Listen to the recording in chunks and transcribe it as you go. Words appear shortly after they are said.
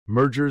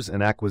Mergers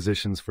and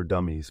Acquisitions for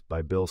Dummies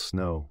by Bill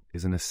Snow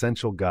is an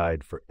essential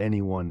guide for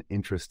anyone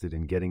interested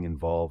in getting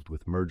involved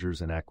with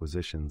mergers and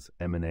acquisitions,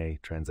 M&A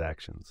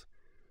transactions.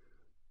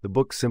 The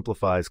book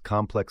simplifies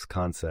complex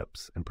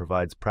concepts and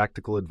provides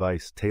practical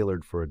advice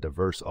tailored for a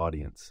diverse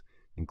audience,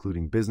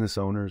 including business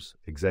owners,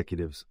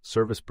 executives,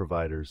 service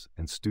providers,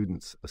 and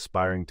students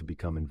aspiring to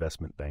become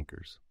investment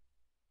bankers.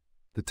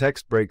 The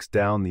text breaks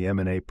down the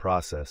M&A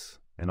process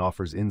and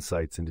offers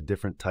insights into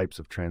different types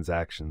of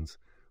transactions,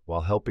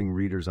 while helping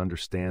readers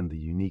understand the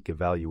unique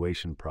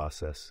evaluation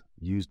process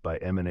used by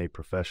M&A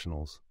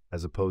professionals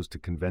as opposed to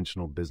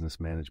conventional business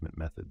management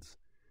methods.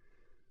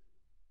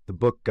 The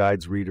book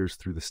guides readers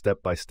through the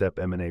step-by-step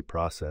M&A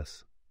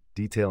process,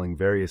 detailing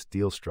various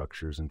deal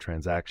structures and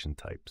transaction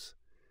types.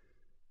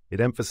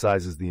 It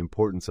emphasizes the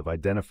importance of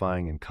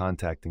identifying and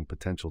contacting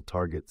potential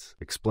targets,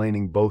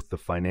 explaining both the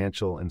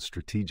financial and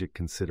strategic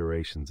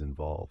considerations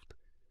involved.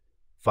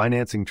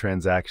 Financing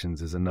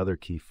transactions is another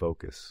key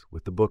focus,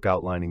 with the book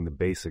outlining the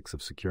basics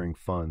of securing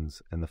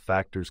funds and the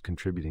factors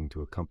contributing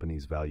to a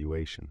company's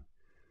valuation.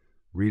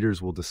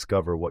 Readers will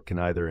discover what can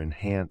either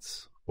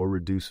enhance or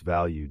reduce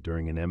value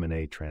during an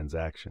M&A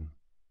transaction.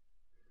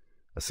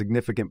 A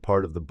significant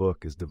part of the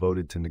book is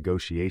devoted to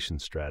negotiation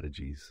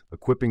strategies,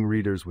 equipping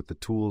readers with the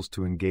tools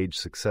to engage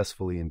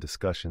successfully in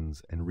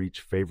discussions and reach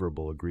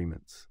favorable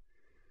agreements.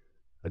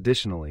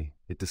 Additionally,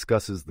 it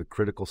discusses the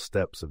critical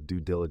steps of due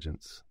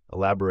diligence,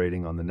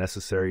 elaborating on the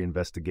necessary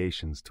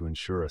investigations to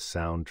ensure a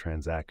sound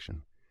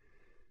transaction.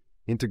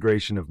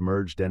 Integration of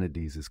merged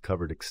entities is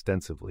covered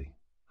extensively,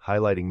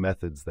 highlighting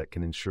methods that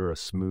can ensure a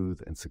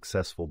smooth and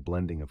successful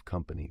blending of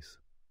companies.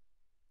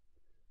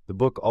 The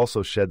book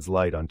also sheds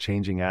light on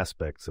changing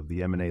aspects of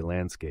the M&A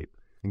landscape,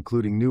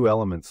 including new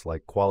elements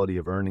like quality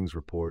of earnings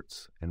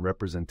reports and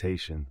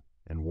representation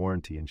and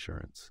warranty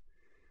insurance.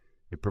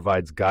 It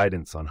provides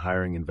guidance on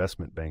hiring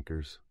investment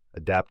bankers,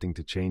 adapting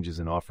to changes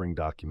in offering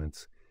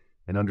documents,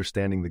 and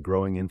understanding the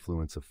growing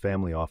influence of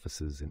family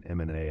offices in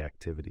M&A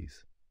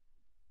activities.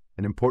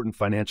 An important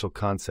financial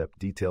concept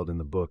detailed in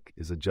the book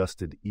is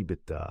adjusted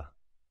EBITDA.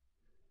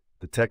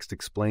 The text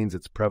explains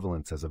its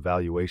prevalence as a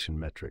valuation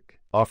metric,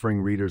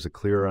 offering readers a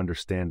clearer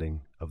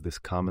understanding of this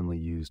commonly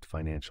used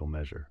financial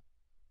measure.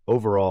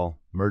 Overall,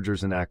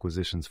 Mergers and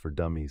Acquisitions for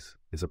Dummies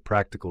is a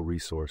practical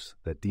resource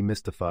that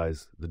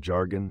demystifies the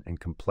jargon and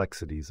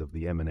complexities of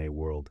the M&A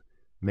world,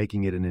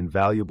 making it an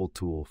invaluable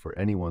tool for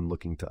anyone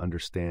looking to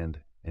understand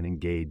and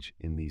engage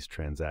in these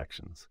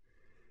transactions.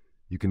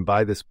 You can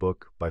buy this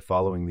book by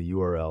following the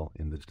URL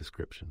in the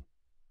description.